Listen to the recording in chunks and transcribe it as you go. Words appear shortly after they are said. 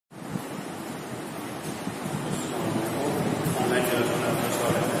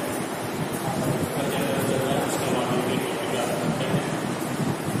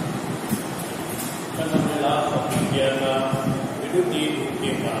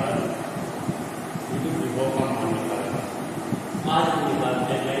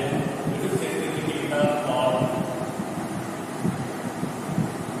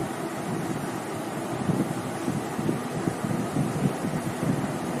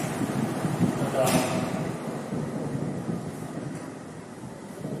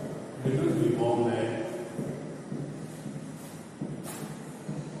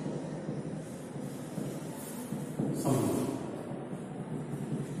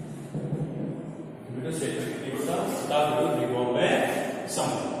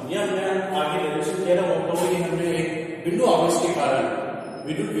बिंदु आवेश के कारण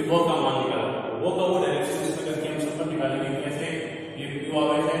विद्युत विभव का मान निकाला, वो का वो डायरेक्शन इसमें करके हम संबंध निकालेंगे। कैसे? ये बिंदु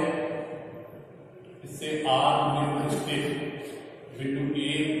आवेश है, इससे आर स्थित बिंदु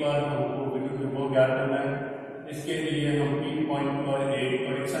ए पर हमको विद्युत विभव ज्ञात करना है। इसके लिए हम P पॉइंट पर एक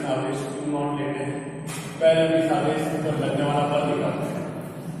परीक्षण आवेश Q0 लेते हैं। पहले इस आवेश पर लगने वाला बल निकालते हैं।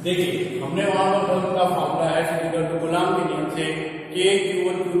 देखिए हमने वहां पर बल का फॉर्मूला है कूलॉम के नियम से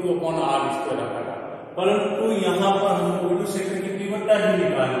K=Q2/r² रखा था, परंतु यहाँ पर हमको विद्युत क्षेत्र की तीव्रता ही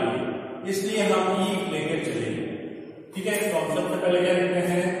निकालनी है, इसलिए हम E लेकर चलेंगे। ठीक है, तो हम सबसे पहले क्या लिखते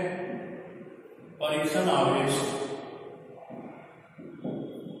हैं? परीक्षण आवेश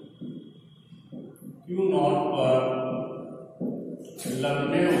Q0 पर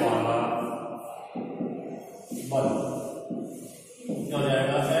लगने वाला बल क्या हो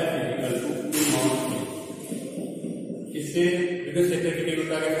जाएगा? F=Q0। इससे विद्युत क्षेत्र की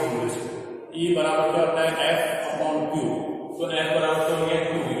तीव्रता के फॉर्मूले से E बराबर क्या होता है? F/Q। तो F बराबर क्या हो गया?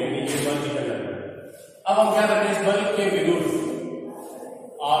 Q, यानी ये बल निकल जाएगा। अब हम क्या करते हैं? इस बल के विरुद्ध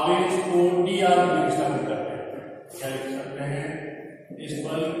आवेश को dr में विस्थापित करते हैं। क्या लिख सकते हैं? इस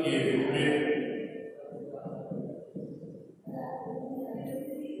बल के विपरीत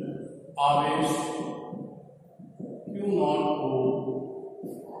आवेश Q0 को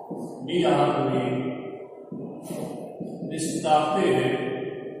dr में विस्थापित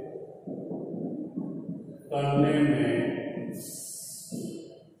करने में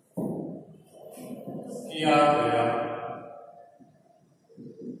किया गया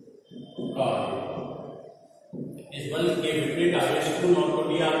कार्य। इस बल के विपरीत आवेश Q0 को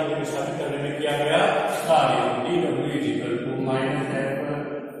dr में विस्थापित करने में किया गया कार्य dW=-F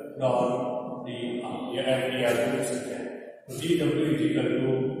dr, या F dr लिख सकते हैं। तो dW=-Q0E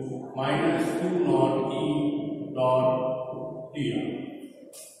dr।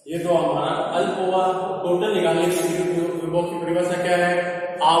 ये तो हमारा अल्प हुआ। टोटल निकालने के लिए विभव की परिभाषा क्या है?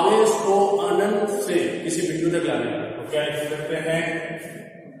 आवेश को अनंत से किसी बिंदु तक लाने का। तो क्या लिख सकते हैं?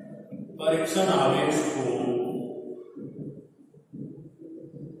 परीक्षण आवेश को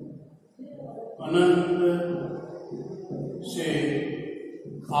अनंत से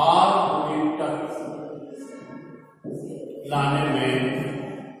r तक लाने में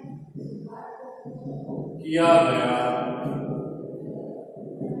किया गया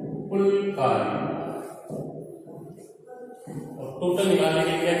कुल कार्य। और टोटल निकालने के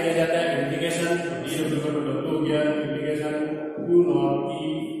लिए क्या किया जाता है? इंटीग्रेशन dW/W हो गया, इंटीग्रेशन Q0E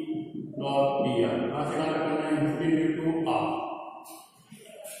dr। कहां से कहां करना है? Infinity to r।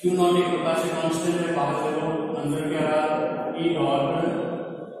 Q0 एक प्रकार से कांस्टेंट है, बाहर से लो, अंदर क्या रहा? E dot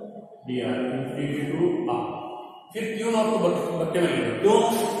dr infinity to r। फिर Q0 को बट्टे में लेंगे। क्यों?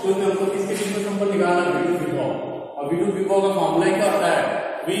 क्योंकि हमको किसके बीच में संबंध निकालना है? विद्युत विभव। और विद्युत विभव का फॉर्मूला क्या होता है?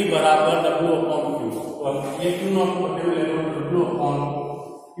 V बराबर W/Q। तो ये Q0 को बट्टे में ले लो, W/Q0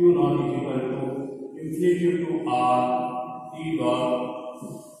 = infinity to r E dot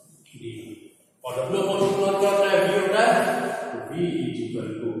dr। और W/Q0 क्या होता है? V होता है V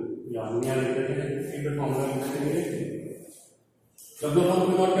या हम यहाँ लिख देते हैं, एक फॉर्मूला लिख देंगे।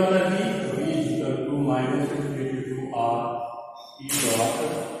 W/Q0 क्या होता है? V -infinity to r E dot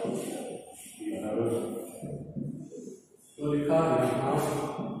dr। तो लिखा यहाँ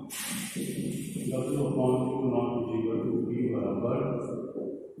W/Q0 = V बराबर,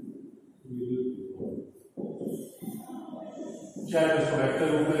 चाहे इसको वेक्टर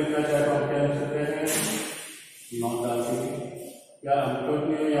रूप में लिखना चाहे तो हम क्या लिख सकते हैं? नॉट डाल देंगे, या अंकों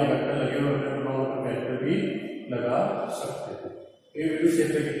में या वेक्टर लगे हुए वेक्टर वेक्टर भी लगा सकते हैं। ये विद्युत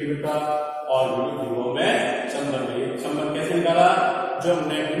क्षेत्र की तीव्रता और विद्युत विभव में संबंध है। संबंध कैसे निकाला? जो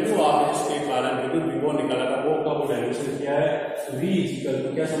हमने बिंदु आवेश के कारण विद्युत विभव निकाला था, वो का वो डायरेक्शन किया है। V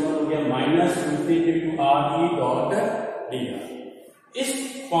 = क्या संबंध हो गया? -Infinity to r E dot dr। इस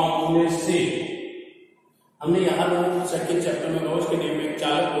फॉर्मूले से हमने यहाँ सेकंड चैप्टर में गॉस के नियम में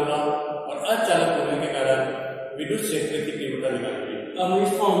चालक गोला और अचालक गोले के कारण विद्युत क्षेत्र की तीव्रता निकाली। अब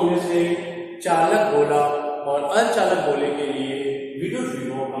इस फॉर्मूले से चालक गोला और अचालक गोले के लिए विद्युत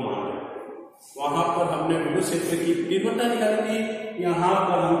विभव का मान है। वहां पर हमने विद्युत क्षेत्र की तीव्रता निकाली थी, यहाँ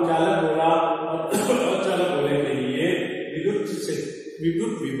पर हम चालक गोला और अचालक गोले के लिए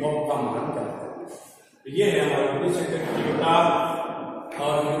विद्युत विभव का मान करते हैं। ये है हमारा विद्युत क्षेत्र की तीव्रता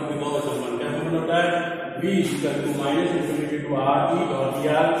और विद्युत विभव का संबंध। क्या संबंध होता है? V -infinity to r E dot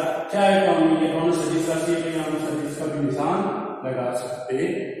dr। चाहे तो हम ये दोनों सदिश का हम सदिश का भी निशान लगा सकते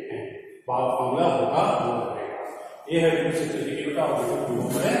हैं। फॉर्मूला होगा वो रहेगा। ये है विद्युत क्षेत्र की तीव्रता और विद्युत विभव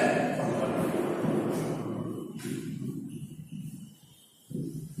में संबंध।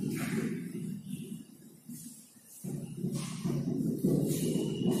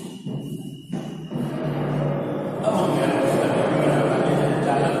 अब हम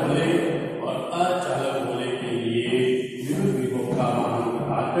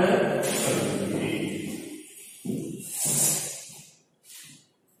करेंगे।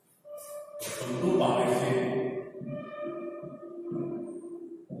 समरूप आवेश से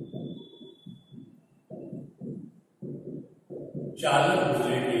चालक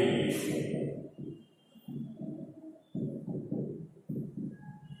गोले के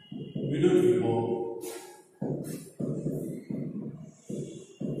विद्युत विभव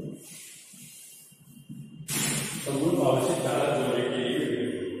समरूप आवेश से चालक गोले के लिए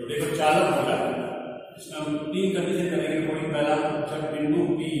तो देखो चालक गोला इसमें हम 3 कंडीशन करेंगे। कोई पहला जब बिंदु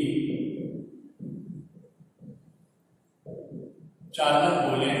P चालक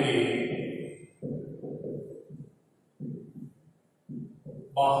गोले के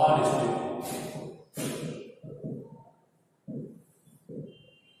बाहर स्थित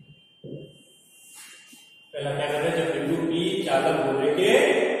पहला क्या कर रहे हैं, जब बिंदु P चालक गोले के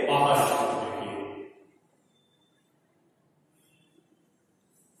बाहर स्थित है।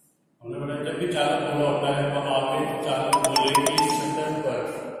 हमने बताया जब भी चालक गोला होता है तो आवेश चालक गोले की सतह पर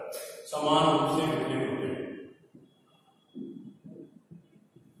समान रूप से वितरित होते हैं।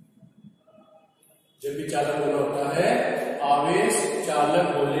 जब भी चालक गोला होता है आवेश चालक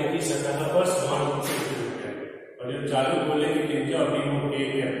गोले की सतह पर समान रूप से वितरित होते हैं। और जब चालक गोले की त्रिज्या होती है वो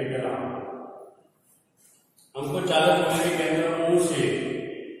कैपिटल आर। हमको चालक गोले के केंद्र O से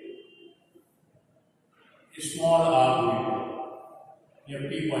स्मॉल आर या P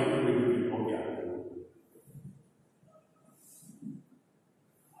पॉइंट पर विद्युत हो गया।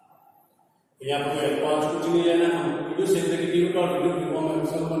 यहाँ पर एडवांस कुछ नहीं लेना, हम विद्युत क्षेत्र की तीव्रता और विद्युत विभव में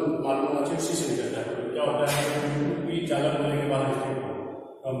संबंध मालूम होना चाहिए, उसी से निकलता है। तो क्या होता है बिंदु P चालक गोले के बाहर स्थित है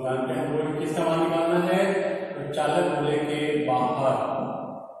तो हम जानते हैं हमको किसका मान निकालना है, तो चालक गोले के बाहर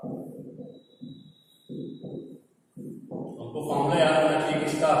हमको फॉर्मूला याद रखना चाहिए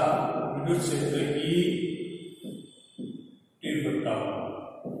किसका, विद्युत क्षेत्र की तीव्रता।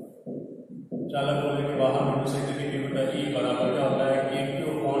 चालक गोले के बाहर विद्युत क्षेत्र की तीव्रता E बराबर क्या होता है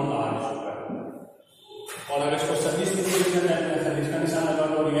KQ/R²। और अगर इसको सदिश रूप में लिखना चाहते हैं, सदिश का निशान लगा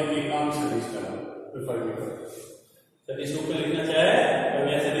लो, यह एकांक सदिश का प्रेफर नहीं करते। सदिश रूप में लिखना चाहे तो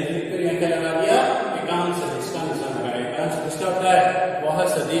यह सदिश लिखकर यहाँ क्या लगा दिया, एकांक सदिश का निशान लगा। एकांक सदिश क्या होता है, वह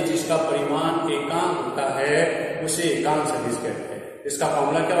सदिश जिसका परिमाण एकांक होता है उसे एकांक सदिश कहते हैं। इसका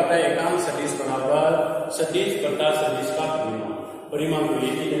फॉर्मूला क्या होता है, एकांक सदिश बराबर सदिश बटा सदिश का परिमाण। परिमाण को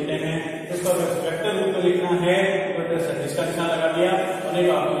ये लेते हैं, इसको वेक्टर रूप में लिखना है तो सदिश का निशान लगा दिया और एक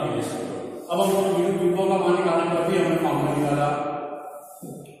आपको। अब हम विद्युत विभव का मान निकालने का भी हमने फॉर्मूला निकाला।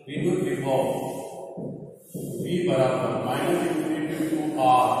 विद्युत विभव V बराबर -∞ to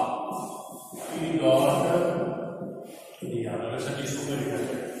R P dot dr। अगर सदिश रूप में लिखा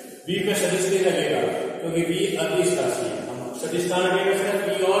जाए V का सदिश नहीं लगेगा क्योंकि V अदिश राशि है। हम सदिश का लगेगा सिर्फ P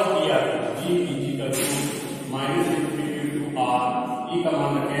और dr। V equal to -∞ to R, E का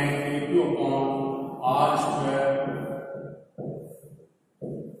मान रखें KQ/R²।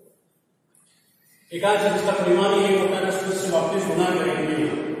 एकांक सदिश का परिमाण ही होता है, उससे वापस गुणा करेंगे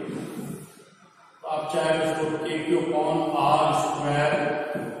तो आप चाहे उसको KQ/R²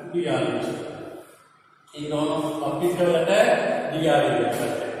 dr इन दोनों वापस क्या रहता है, dr रहता है।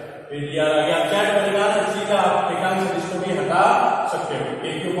 फिर dr आ गया, आप क्या करेगा सीधा आप एकांक सदिश को भी हटा सकते हो।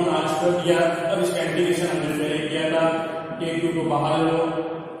 KQ/R² dr। अब इसका इंटीग्रेशन हमने पहले किया था, KQ को बाहर लो,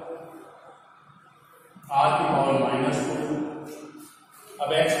 R की पावर -2, अब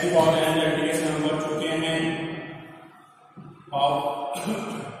x की पावर n इंटीग्रेशन हम कर चुके हैं।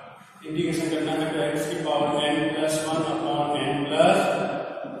 इंटीग्रेशन करना है तो x की पावर n+1 अपॉन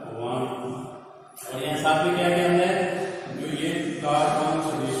n+1। और यहाँ साथ में क्या किया हमने, जो ये कार्बन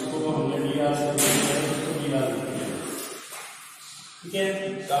सदिश को हमने dr से इसको dr किया, ठीक है।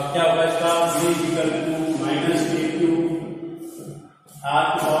 तो अब क्या होगा इसका V equal to -KQ R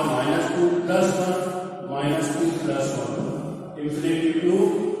की पावर -2+1 इंफिनिटी टू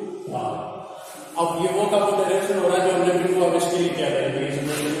R। अब ये वो का डायरेक्शन हो रहा है जो हमने बिंदु आवेश के लिए किया था, इंटीग्रेशन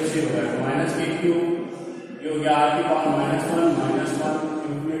कैसे हो रहा है, -KQ ये हो गया R की पावर -1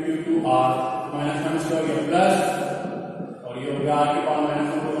 इंफिनिटी टू R, -1 से हो गया प्लस और ये हो गया R की power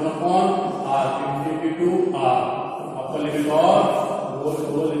 -1 upon R infinity to R। Upper limit और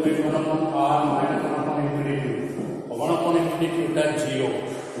lower limit 1 upon R -1 upon infinity, और 1 अपॉन इंफिनिटी होता है 0।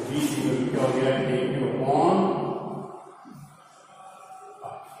 V क्या हो गया KQ/।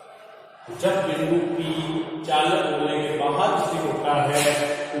 जब बिंदु P चालक गोले के बाहर स्थित होता है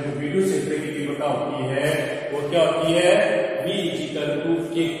तो जो विद्युत क्षेत्र की तीव्रता होती है वो क्या होती है, V इक्वल टू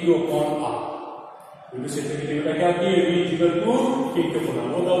KQ/R। विद्युत क्षेत्र की तीव्रता क्या होती है, V इक्वल टू KQ/R।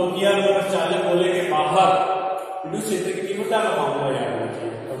 वो कब किया, चालक गोले के बाहर विद्युत क्षेत्र की तीव्रता का फॉर्मूला याद होना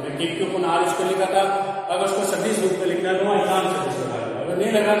चाहिए। तो हमने KQ/R इसको लिखा था, अगर उसको सदिश रूप में लिखना है तो एकांक सदिश लगा, अगर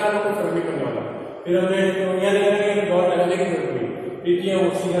नहीं लगाना तो कोई फर्क नहीं पड़ने वाला। फिर हमने यहाँ लगाने डॉट लगाने की जरूरत नहीं, ठीक है, वो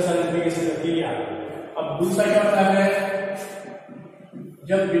सीधा सा एप्लीकेशन करके ही आ गया। अब दूसरा क्या होता है,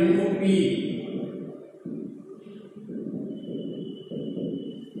 जब बिंदु P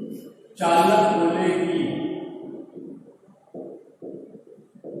चालक गोले की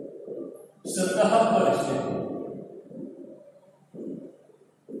सतह पर स्थित हो,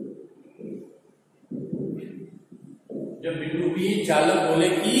 जब बिंदु P चालक गोले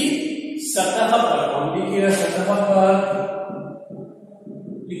की सतह पर, हम लिखिए सतह पर,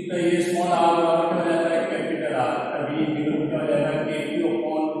 लिखता है ये स्मॉल आर बराबर क्या हो जाता है कैपिटल आर, तभी बिंदु क्या हो जाएगा KQ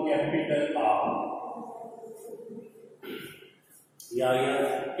अपॉन कैपिटल आर। ये आ गया।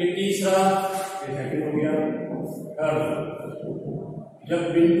 फिर तीसरा ये सेकंड हो गया। थर्ड, जब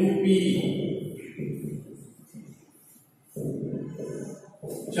बिंदु P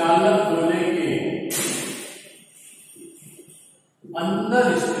चालक गोले के अंदर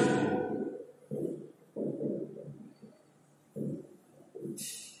स्थित हो,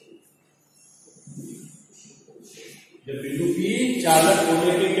 जब बिंदु P चालक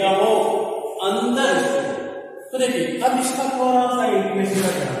गोले के क्या हो अंदर स्थित हो, तो देखिए अब इसका थोड़ा सा इंटीग्रेशन का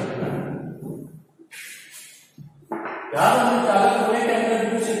ध्यान रखना। यार हमने चालक गोले के अंदर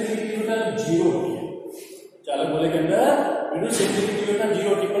विद्युत क्षेत्र की तीव्रता 0 किया, चालक गोले के अंदर विद्युत क्षेत्र की तीव्रता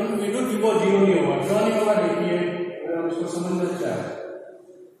 0 की, परंतु विद्युत विभव 0 नहीं होगा। क्यों नहीं होगा देखिए, अगर हम इसको समझना चाहें,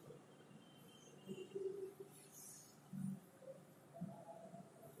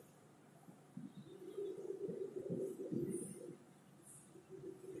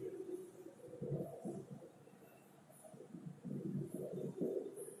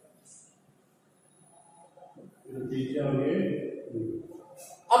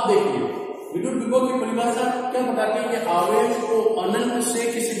 अब देखिए विद्युत विभव की परिभाषा क्या बताती है कि आवेश को अनंत से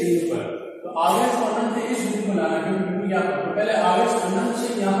किसी बिंदु पर, तो आवेश को अनंत से इस बिंदु पर लाना है, बिंदु यहाँ पर, तो पहले आवेश अनंत से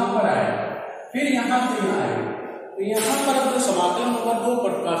यहाँ पर आए, फिर यहाँ से यहाँ आए, तो यहाँ पर जो समाकलन होगा दो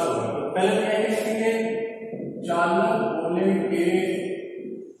प्रकाश होगा। तो पहले क्या लिखेंगे, चालक गोले के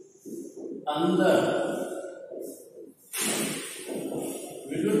अंदर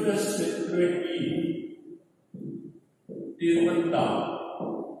विद्युत क्षेत्र की तीव्रता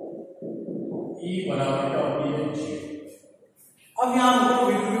E बराबर क्या होती है 0। अब यहाँ हमको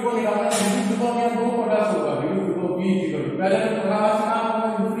विद्युत विभव निकालना है। विद्युत विभव में दो प्रकाश होगा, विद्युत विभव V इक्वल टू, पहले तो प्रकाश का नाम होगा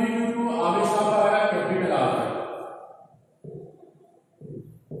इंफिनिटी टू आवेश का आएगा कैपिटल R,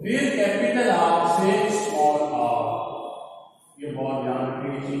 फिर कैपिटल R से स्मॉल r। ये बहुत ध्यान रखने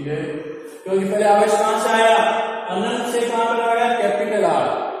की चीज है, क्योंकि पहले आवेश कहां से आया, अनंत से कहां पर आया कैपिटल R,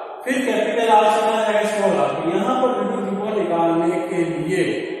 फिर कैपिटल R से कहां आएगा स्मॉल r। तो यहाँ पर विद्युत विभव निकालने के लिए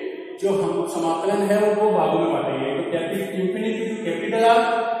जो हम समाकलन है वो दो भागों में बांटेंगे, तो capital infinity to capital R,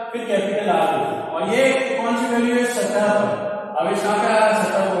 फिर कैपिटल R, और ये कौन सी वैल्यू है, सतह पर। आवेश कहां पे आ रहा है,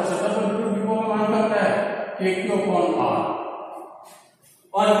 सतह पर, सतह पर विद्युत विभव का मान क्या होता है KQ अपॉन R,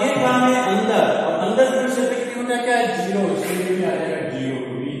 और ये काम है अंदर, और अंदर विद्युत क्षेत्र की तीव्रता क्या है 0, इसलिए भी आ जाएगा 0,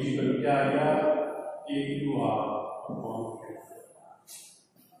 तो V इक्वल क्या आ गया KQR अपॉन।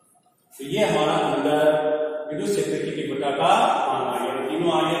 तो ये हमारा अंदर विद्युत क्षेत्र की तीव्रता का मान आ गया।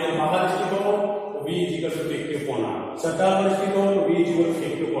 तीनों आ गया, जब बाहर स्थित हो तो V equal to KQ upon R, सतह पर स्थित हो तो V equal to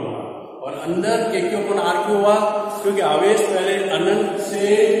KQ upon R, और अंदर KQ अपॉन R क्यों हुआ, क्योंकि आवेश पहले अनंत से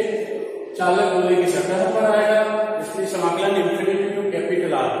चालक गोले की सतह पर आएगा, इसलिए समाकलन इंफिनिटी टू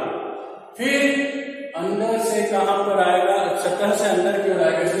कैपिटल R, फिर अंदर से कहां पर आएगा, सतह से अंदर की ओर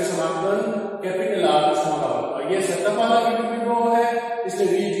आएगा, इसलिए समाकलन कैपिटल R स्मॉल r। ये सतह वाला विद्युत विभव है, इसलिए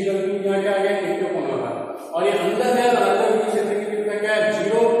V इक्वल टू यहाँ क्या आ गया KQ अपॉन R, और ये अंदर है, अंदर विद्युत क्षेत्र की तीव्रता क्या है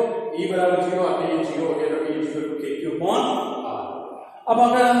 0, E बराबर 0 आते हैं, 0 हो गया, तो V equal to KQ upon R। अब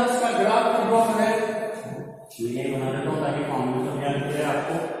अगर हम इसका ग्राफ ड्रॉ करें, ये बना देता हूं ताकि फॉर्मूला ध्यान रहे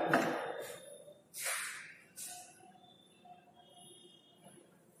आपको।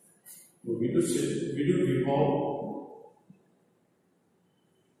 तो विद्युत विभव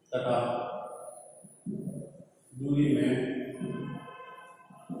तथा दूरी में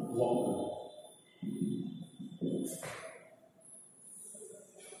वक्र,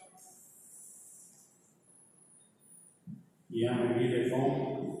 यहां मैं भी देखता हूं,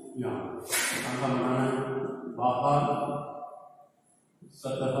 यहाँ का बनाना बाहर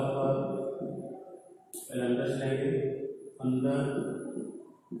सतह पर, पहले अंदर से लेंगे, अंदर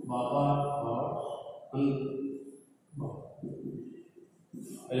बाहर और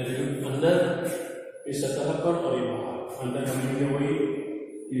पहले अंदर, फिर सतह पर और ये बाहर। अंदर का मीनिंग वही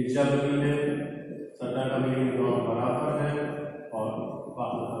त्रिज्या बनी है, सतह का मीनिंग दोनों बराबर है, और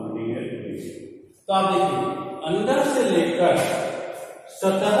बाहर का मीनिंग है। तो आप देखिए अंदर से लेकर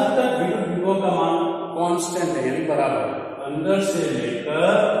सतह तक विद्युत विभव का मान कांस्टेंट है, यानी बराबर है। अंदर से लेकर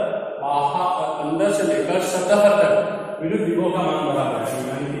बाहर, अंदर से लेकर सतह तक विद्युत विभव का मान बराबर है,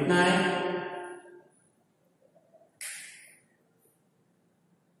 यानी कितना है,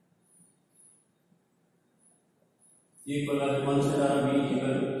 ये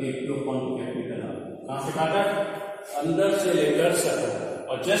कहां से काटा, अंदर से लेकर सतह,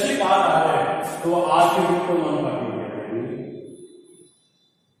 और जैसे बाहर आ रहे हैं तो आर के विद्युत को मान काटेंगे,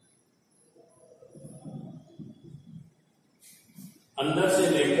 अंदर से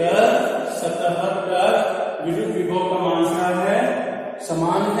लेकर सतह तक विद्युत विभव का मान क्या है,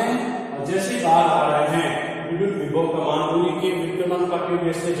 समान है, और जैसे बाहर आ रहे हैं विद्युत विभव का मान दूरी के विद्यमान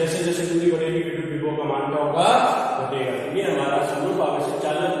काटेंगे, जैसे जैसे दूरी बढ़ेगी विद्युत विभव का मान क्या होगा, घटेगा। ये हमारा समरूप आवेशित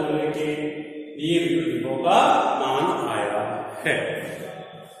चालक बोलने के लिए विद्युत विभव का मान आया है।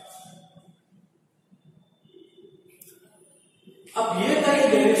 अब ये का ये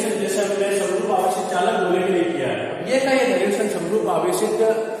डेरिवेशन जैसे हमने समरूप आवेशित चालक बोलने के लिए किया है, ये का ये डेरिवेशन समरूप आवेशित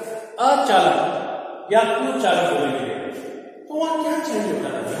अचालक या क्यू चालक बोलने के लिए, तो वहां क्या चेंज होता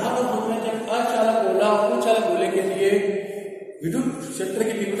है, यहाँ पर हमने जब अचालक बोला और क्यू चालक बोलने के लिए विद्युत क्षेत्र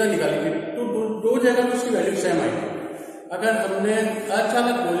की तीव्रता निकालेंगे तो दो जगह में उसकी वैल्यू सेम आएगी। अगर हमने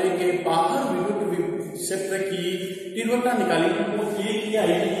अचालक बोले के बाहर विद्युत क्षेत्र की तीव्रता निकाली तो ये क्या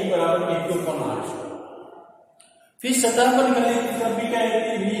आएगी, बराबर एक क्यू अपॉन आर, फिर सतह पर निकालेंगे तब भी क्या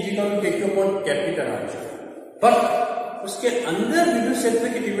आएगी, v equal to k upon capital R, पर उसके अंदर विद्युत क्षेत्र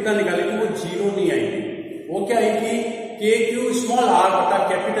की तीव्रता निकालेंगे वो जीरो नहीं आएगी, वो क्या आएगी, के क्यू स्मॉल आर बटा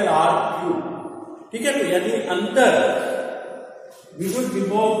कैपिटल आर क्यू, ठीक है। तो यदि अंदर विद्युत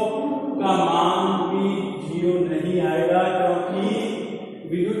विभव का मान भी जीरो नहीं आएगा, क्योंकि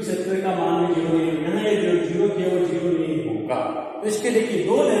विद्युत क्षेत्र का मान भी जीरो नहीं होगा, ये जो जीरो किया वो जीरो नहीं होगा। तो इसके देखिए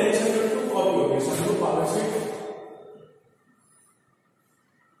दो डायरेक्शन में तो कॉपी हो गई, समरूप आवेशित,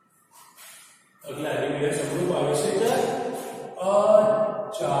 अगला है समरूप आवेशित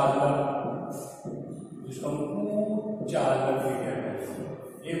अचालक, जिसको हम चालक भी कहते हैं।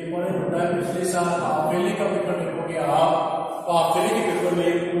 एक बड़े होता है पिछले साल हाफेली का पेपर देखोगे आप, तो हाफेली के पेपर में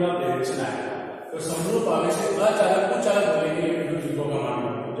एक पूरा डायरेक्शन आएगा, तो समरूप आवेशित अचालक को चालक बोले के लिए विद्युत विभव का मान,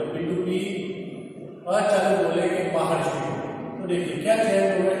 जब बिंदु पी अचालक बोले के बाहर चले, तो देखिए क्या चेंज हो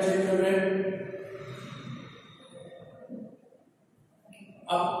रहा है क्षेत्र में।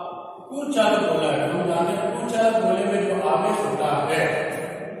 अब कुल चालक बोला है, हम जानते हैं कुल चालक बोले में जो आवेश होता है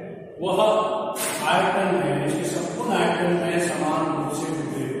वह आयतन में, इसके संपूर्ण आयतन में समान रूप से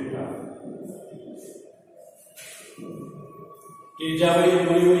वितरित होता है। त्रिज्या बड़ी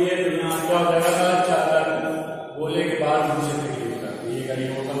हुई है तो यहाँ क्या हो जाएगा, चालक बोले के बाद दूसरे तरीके का ये करीब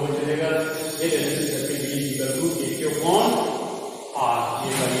होता वो चलेगा, ये डायरेक्शन करके b equal to k upon r,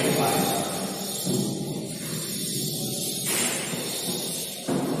 ये करीब आएगा।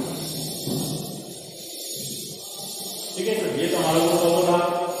 ठीक है, तो ये तो हमारा वो सब होगा।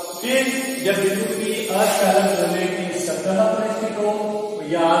 फिर जब बिंदु की अचालक बोले की सतह पर स्थित हो तो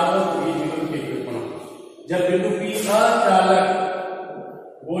याद रखो v equal to k upon r, जब बिंदु की अचालक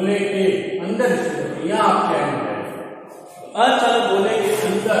बोले के अंदर स्थित हो, यहाँ आप क्या है अचालक बोले के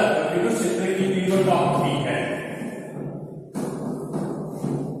अंदर विद्युत क्षेत्र की तीव्रता होती है,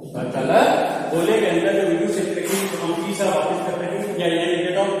 अचालक बोले के अंदर जो विद्युत क्षेत्र की, हम तीसरा वापस करते हैं या ये लिख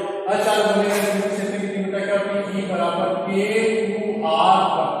देता हूं, अचालक बोले के विद्युत क्षेत्र की तीव्रता क्या होती है, E बराबर k टू r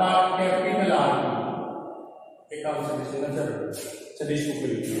बटा कैपिटल R, एक काम सदिश को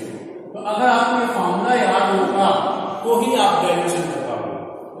लिखिए। तो अगर आपको ये फॉर्मूला याद होगा तो ही आप डेरिवेशन कर पाओगे।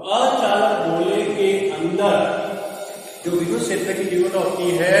 अचालक गोले के अंदर जो विद्युत क्षेत्र की तीव्रता होती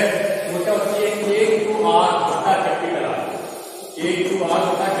है वो क्या होती है, k टू r बटा capital R, k to r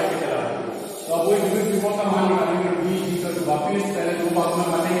बटा कैपिटल R। तो अब वो विद्युत विभव का मान निकालेंगे, v इक्वल टू, वापस पहले दो बात में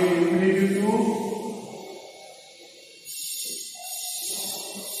मानेंगे, यूनिटी टू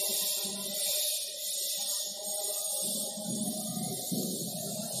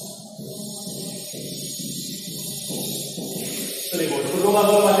छोटो का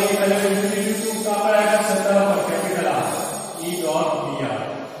दो वाले के पहले यूनिटी टू कहां पर आएगा, सतह पर capital R E dot dr,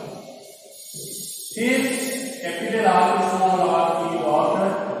 फिर capital R small r E dot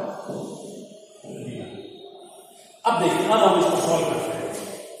dr। अब देखिए, अब हम इसको सॉल्व करते हैं।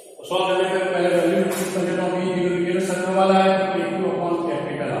 तो सॉल्व करने के पहले वैल्यू पुट कर देता हूं, v इक्वल सतह वाला है तो k2 अपॉन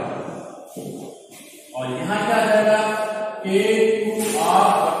कैपिटल R, और यहां क्या आ जाएगा, k2r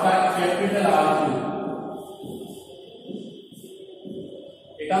बटा कैपिटल R,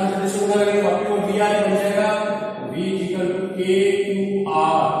 एकांश सदिश होगा, लेकिन वापस वो dr बन जाएगा, v इक्वल टू k2r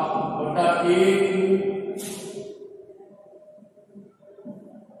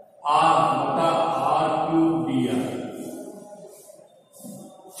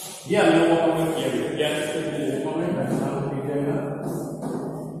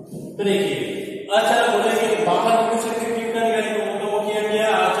तो देखिए अचालक गोले के बाहर बिंदु से कितनी तीव्रता निकाली, तो वो किया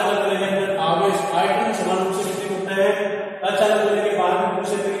अचालक गोले के अंदर आवेश आयतन समान रूप से वितरित होता है। अचालक गोले के बाहर बिंदु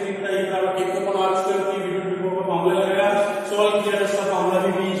से कितनी तीव्रता ये बराबर k Q upon r square की विद्युत विभव का फॉर्मूला लगाया, सॉल्व किया, इसका फॉर्मूला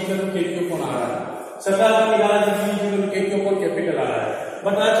भी v equal to k Q upon r आ रहा है। सतह पर निकाला तो v equal to k Q upon capital आ रहा है।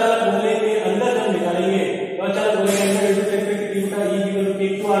 बट अचालक गोले के अंदर जब निकालेंगे तो अचालक गोले के अंदर विद्युत क्षेत्र की तीव्रता e equal to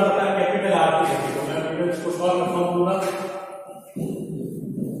k Q r बटा कैपिटल r की होगी। तो मैं इसको सॉल्व करता हूं पूरा।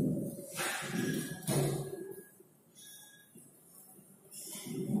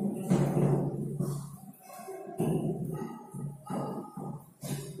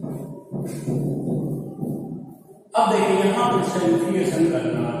 अब देखिए यहां पर इसका इंटीग्रेशन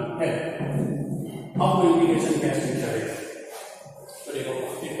करना है। अब वो इंटीग्रेशन कैसे करेगा, तो देखो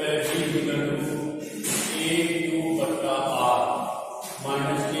पहले v equal to a q बटा r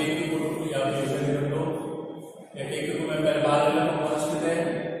माइनस k q को 2 या फिर ऐसे लिख दो, या k q को मैं पहले बाहर ले लेता हूं, फर्स्ट में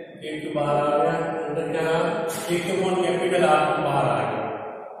k q बाहर आ गया, अंदर क्या रहा k q upon capital r बाहर आ गया,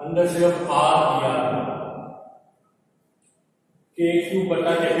 अंदर सिर्फ r दिया k q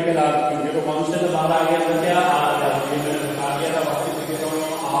बटा कैपिटल r क्योंकि तो कांस्टेंट बाहर आ गया तो क्या आ गया, ये मैंने बता दिया था, वापस लिख देता हूं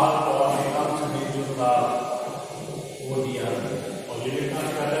r और एकांश बिंदु का वो दिया और लिमिट का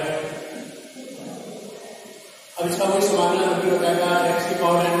क्या है। अब इसका कोई समाकलन अभी बताएगा x की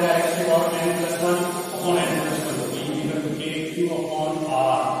पावर n का x की पावर n + 1 अपॉन n + 1 होगी equal to k q upon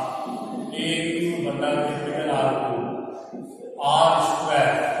r k q बटा कैपिटल r को r square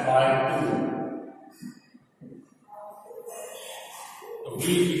by 2 v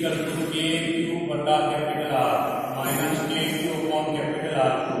equal to k q बटा capital R minus k q upon capital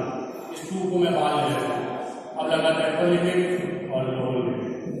R को, इस 2 को मैं बाहर ले लेता हूँ। अब लगा अपर लिमिट और लोअर लिमिट।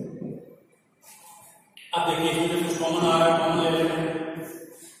 अब देखिए इसमें कुछ कॉमन आ रहा है, कॉमन ले लेते हैं,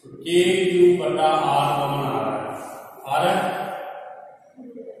 k q बटा R कॉमन आ रहा है,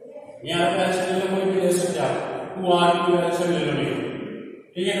 यहाँ पे ऐसे ले लो, कोई भी ले सकते आप, 2r की वैल्यू ले लो,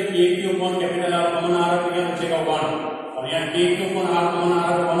 ठीक है। तो k q upon capital R common आ रहा है तो यहाँ बचेगा 1 और यहाँ k q upon r common आ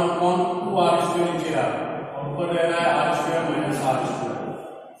रहा है, 1 अपॉन 2r स्क्वायर नीचे रहा और ऊपर रह रहा है r square minus r square.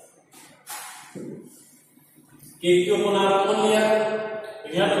 k q upon r common लिया तो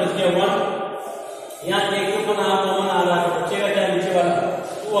यहाँ तो बच गया 1, यहाँ k q upon r common आ रहा है तो बचेगा क्या नीचे वाला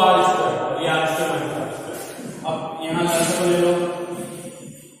 2r स्क्वायर और ये r square minus r square. अब यहाँ लसर ले लो,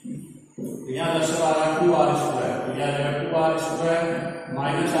 यहाँ लसर आ रहा है 2r स्क्वायर, तो यहाँ जाएगा 2r square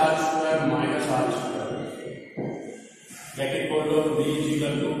minus r square minus r square, bracket खोल लो, v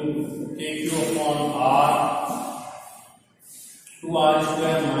equal to k q upon r 2r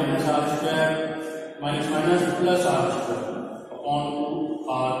square minus r square minus minus plus r square upon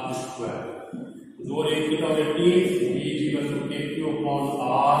 2r square, 2 और 1 की power 3, v equal to k q upon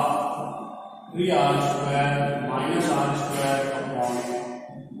r 3r square minus r square upon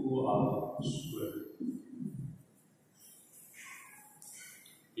 2r square.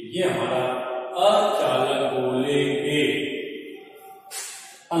 ये हमारा अचालक गोले के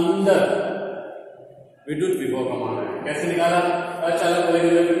अंदर विद्युत विभव का मान है। कैसे निकाला, अचालक गोले के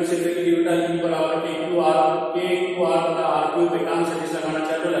विद्युत क्षेत्र की तीव्रता E बराबर k q r बटा r क्यूब एकांश सदिश लगाना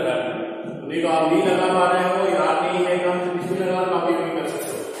चाहे तो लगा लो, नहीं तो आप नहीं लगा पा रहे हो या नहीं है एकांश सदिश में लगा, आप ये भी कर सकते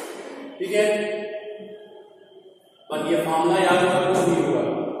हो, ठीक है। पर ये फॉर्मूला याद होगा कुछ नहीं होगा।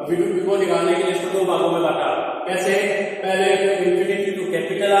 अब विद्युत विभव निकालने के लिए इसको 2 भागों में बांटा, कैसे, पहले इन्फिनिटी टू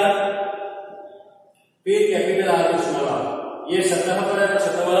कैपिटल R फिर capital R to small r, ये सतह पर है तो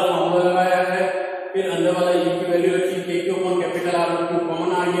सतह वाला फॉर्मूला लगाया है, फिर अंदर वाला e की वैल्यू रखी, k q upon capital R को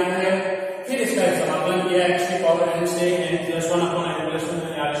कॉमन आ गया है, फिर इसका समाकलन किया x की पावर n से n + 1 upon n + 1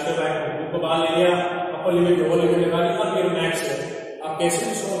 r square by 2 को बाहर ले लिया, अपर लिमिट लोअर लिमिट निकाली और ये मैक्स है। अब कैसे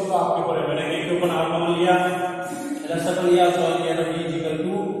भी सॉल्व करो आपके ऊपर है, मैंने k q upon r common लिया, रसपन लिया, सॉल्व किया तो v equal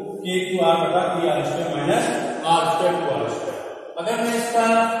to k q r बटा 3r square minus r square 2r square. अगर मैं इसका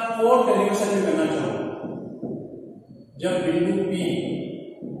फोर्थ डेरिवेशन में करना चाहूँ, जब बिंदु P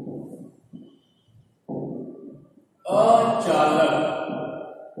अचालक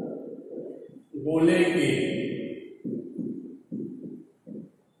गोले के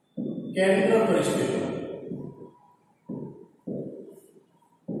केंद्र पर स्थित हो,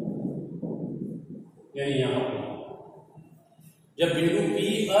 यानी यहां जब बिंदु P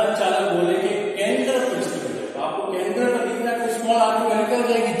अचालक गोले के केंद्र पर स्थित है, तो आपको केंद्र पर दिख रहा है, स्मॉल r की वैल्यू क्या हो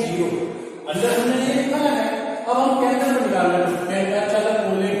जाएगी 0, अंदर हमने ये लिखा है। अब हम केंद्र में निकाल रहे हैं, केंद्र अचालक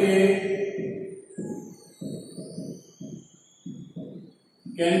गोले के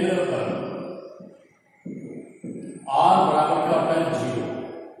केंद्र पर r बराबर क्या होता है 0,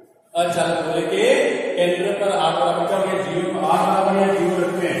 अचालक गोले के केंद्र पर r बराबर क्या होगा 0, तो r बराबर या 0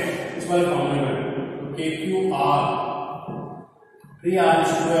 रखते हैं इस वाले फॉर्मूले में, तो k q r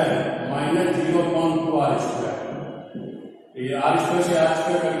 3r² minus 0.2r²। ये r² से r²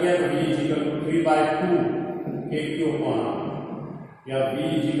 कट गया तो v इक्वल टू 3/2 kq/r या v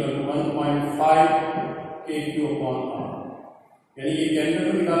इक्वल टू 1.5 kq/r। यानी ये केंद्र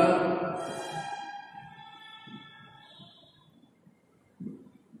को निकाला।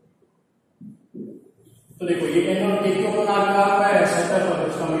 तो देखो ये केंद्र kq/r का है सतह पर,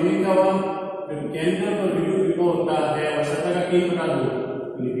 इसका मीनिंग क्या हुआ? जब केंद्र पर विद्युत विभव होता है और सतह का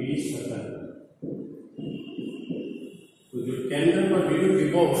 3/2 सतह, तो जो केंद्र पर विद्युत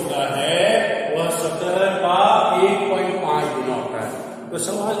विभव होता है वह सतह का 1.5 गुना होता है। तो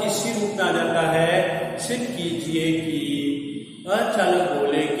सवाल इसी रूप में आ जाता है, सिद्ध कीजिए कि अचालक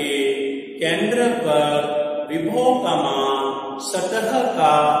गोले के केंद्र पर विभव का मान सतह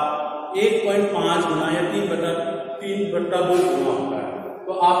का 1.5 गुना या 3/2 गुना होता है।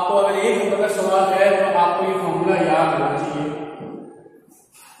 तो आपको अगर एक नंबर का सवाल है तो आपको ये फॉर्मूला याद होना चाहिए,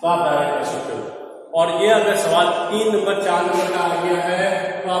 तो आप डायरेक्ट कर सकते हो। और ये अगर सवाल 3 नंबर 4 नंबर का आ गया है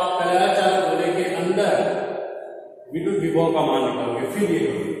तो आप पहला चालक गोले के अंदर विद्युत विभव का मान निकालोगे, फिर ये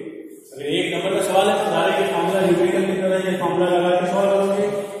करोगे। अगर एक नंबर का सवाल है तो डायरेक्ट फॉर्मूला न्यूमेरिकल की तरह ये फॉर्मूला लगा के सॉल्व करोगे।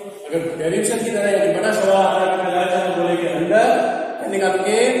 अगर डेरिवेशन की तरह या बड़ा सवाल आता है पहला चालक गोले के अंदर निकाल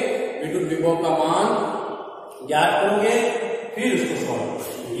के विद्युत विभव का मान ज्ञात करोगे, फिर उसको सॉल्व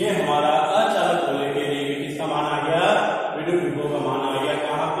करोगे। ये हमारा अचालक गोले के लिए किसका मान आ गया? विद्युत विभव का मान आ गया।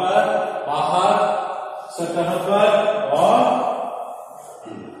 कहां पर? बाहर, सतह पर और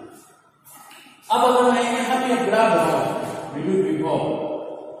अब अगर मैं यहां पे ग्राफ बनाऊं विद्युत विभव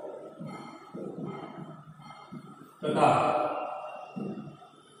तथा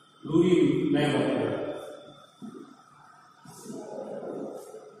दूरी में बताऊं,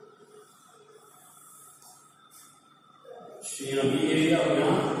 यहाँ बी एरिया और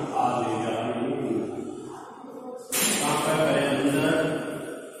यहाँ आर एरिया कहाँ पर करें? अंदर,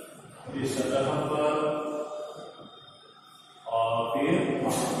 इस सतह पर और फिर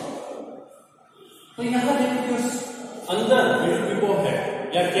तो यहाँ देखिए अंदर विद्युत विभव है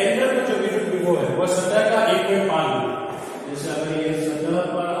या केंद्र में जो विद्युत विभव है वह सतह का 1.5 गुना। जैसे अगर ये सतह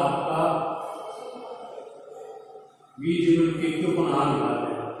पर आपका v kq/r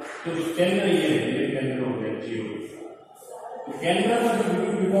निकालते हैं तो केंद्र ये केंद्र हो गया 0। तो केंद्र पर जो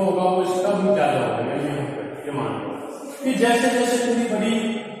विद्युत विभव होगा वो इसका भी ज्यादा होगा, ये मान कि जैसे जैसे पूरी बड़ी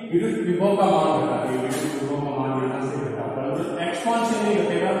विद्युत विभव का मान घटाती है, विद्युत विभव का मान यहाँ से घटाता है, तो एक्सपांशन नहीं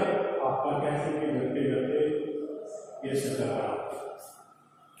घटेगा आपका, कैसे भी घटते घटते ये सतह का।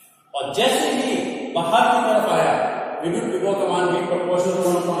 और जैसे ही बाहर की तरफ आया विद्युत विभव का मान भी प्रोपोर्शनल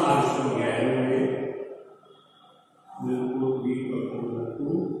हो गया है,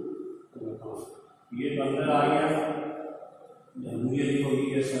 ये तो अंदर आ गया,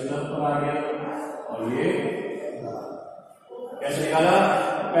 ये सतह पर आ गया और ये कैसे निकाला?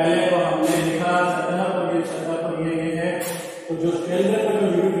 पहले तो हमने लिखा सतह पर ये है, तो जो केंद्र पर जो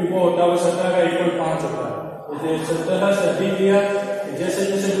विद्युत विभव होता है वो सतह का 1.5 होता है। तो सतह से अधिक लिया, जैसे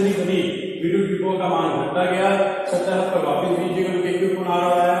जैसे दूरी बढ़ी विद्युत विभव का मान घटता गया, सतह पर वापस kq/r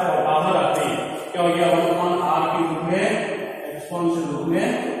आया और बाहर आते ही क्या हो गया? r के रूप में एक्सपोनेंशियल रूप में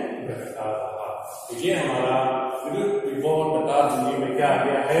घटता रहा। तो ये हमारा विद्युत विभव तथा दूरी में क्या आ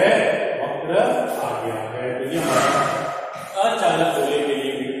गया है? वक्र आ गया है। तो ये हमारा अचालक गोले के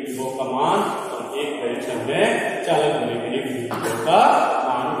लिए विद्युत विभव का मान और एक परीक्षण में चालक गोले के लिए विद्युत विभव का